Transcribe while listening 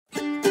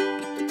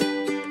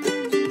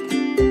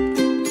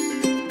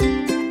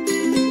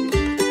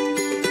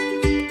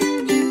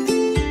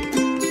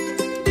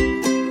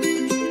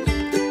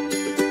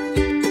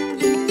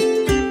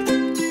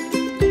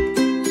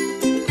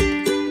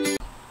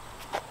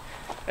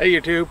Hey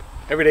YouTube,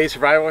 Everyday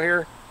Survival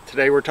here.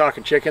 Today we're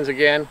talking chickens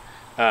again.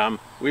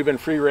 We've been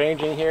free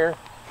ranging here.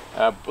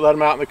 Let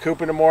them out in the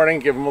coop in the morning,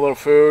 give them a little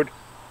food,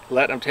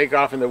 let them take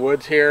off in the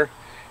woods here.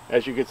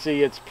 As you can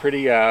see, it's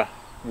pretty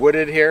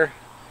wooded here,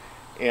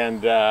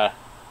 and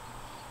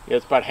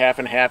it's about half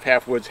and half,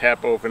 half woods,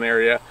 half open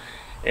area.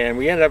 And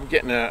we ended up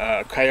getting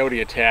a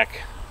coyote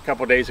attack a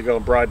couple days ago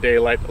in broad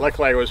daylight.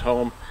 Luckily I was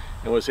home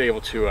and was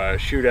able to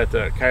shoot at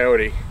the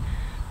coyote,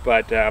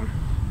 but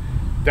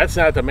that's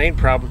not the main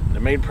problem. The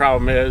main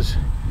problem is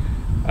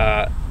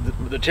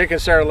the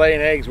chickens started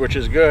laying eggs, which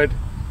is good.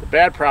 The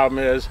bad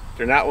problem is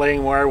they're not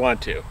laying where I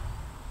want to.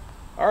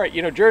 All right,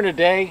 you know, during the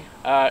day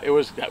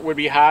it would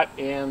be hot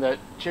and the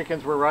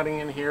chickens were running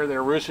in here. They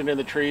were roosting in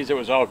the trees. It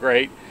was all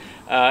great,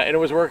 and it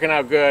was working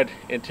out good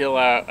until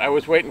I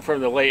was waiting for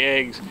them to lay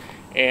eggs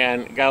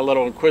and got a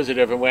little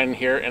inquisitive and went in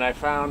here, and I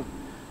found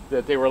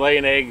that they were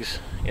laying eggs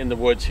in the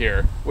woods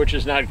here, which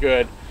is not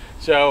good.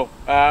 So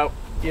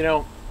you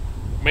know,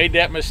 made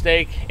that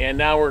mistake, and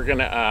now we're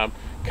gonna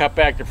cut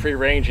back the free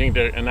ranging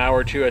to an hour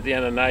or two at the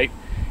end of the night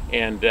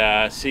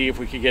and see if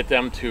we could get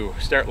them to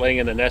start laying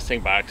in the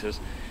nesting boxes.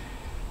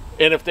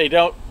 And if they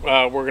don't,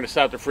 we're gonna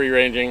stop the free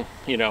ranging,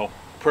 you know,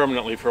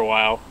 permanently for a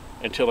while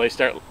until they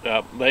start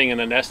laying in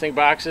the nesting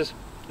boxes.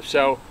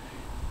 So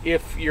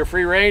if you're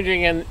free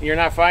ranging and you're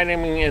not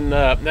finding them in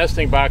the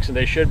nesting box, and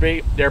they should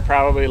be, they're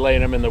probably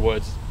laying them in the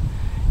woods.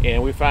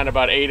 And we found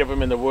about 8 of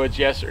them in the woods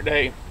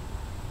yesterday.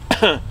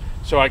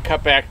 So I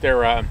cut back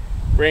their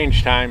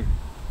range time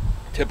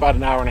to about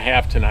an hour and a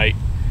half tonight,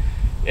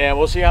 and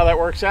we'll see how that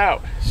works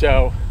out.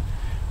 So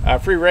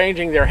free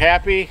ranging, they're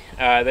happy.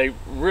 They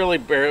really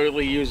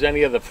barely use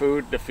any of the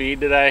food to feed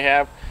that I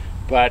have,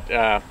 but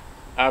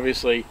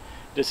obviously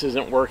this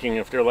isn't working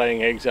if they're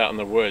laying eggs out in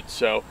the woods.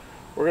 So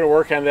we're going to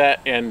work on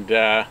that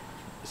and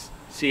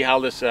see how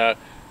this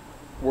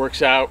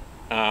works out,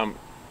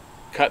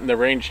 cutting the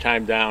range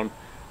time down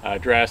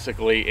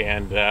drastically,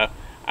 and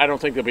I don't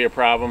think there'll be a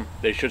problem.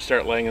 They should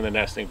start laying in the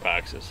nesting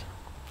boxes.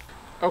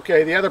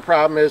 Okay, the other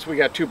problem is we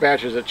got 2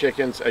 batches of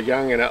chickens, a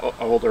young and an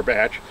older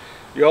batch.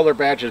 The older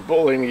batch is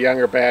bullying the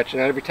younger batch,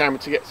 and every time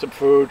it's to get some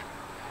food,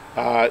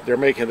 they're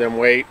making them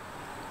wait.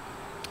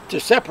 To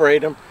separate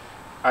them,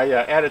 I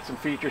added some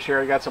features here.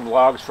 I got some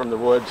logs from the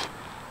woods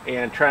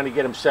and trying to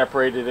get them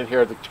separated in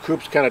here. The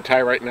coop's kind of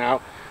tight right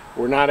now.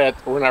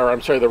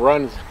 I'm sorry, the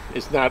run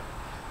is not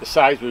the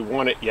size we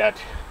want it yet,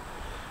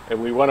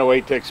 and we want to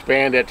wait to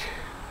expand it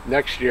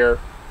next year.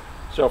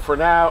 So for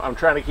now I'm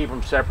trying to keep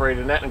them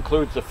separated, and that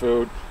includes the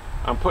food.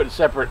 I'm putting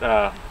separate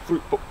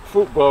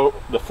food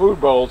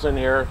bowls in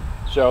here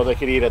so they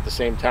can eat at the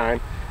same time.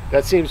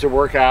 That seems to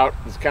work out.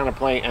 It's kind of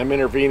playing, I'm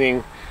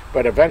intervening,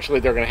 but eventually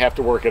they're going to have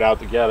to work it out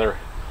together.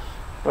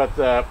 But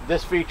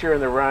this feature in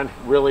the run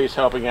really is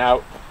helping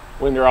out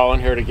when they're all in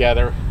here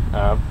together.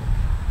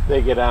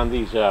 They get on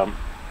these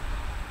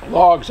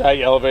logs I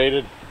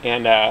elevated,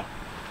 and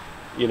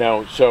you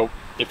know, so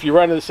if you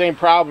run into the same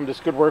problem, this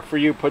could work for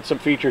you. Put some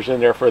features in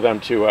there for them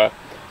to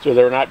so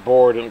they're not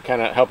bored, and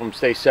kind of help them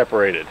stay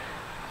separated.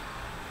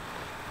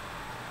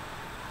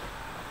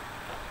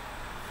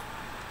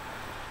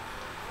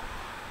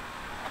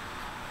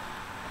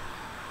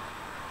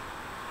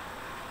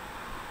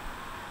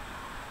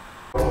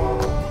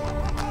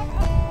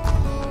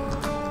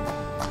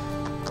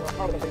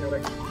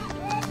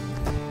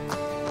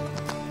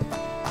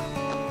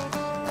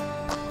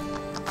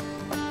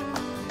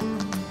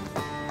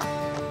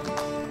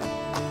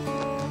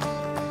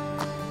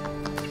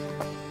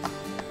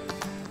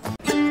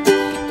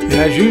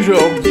 As usual,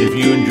 if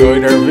you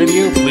enjoyed our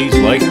video, please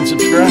like and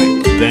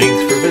subscribe.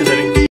 Thanks for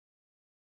visiting.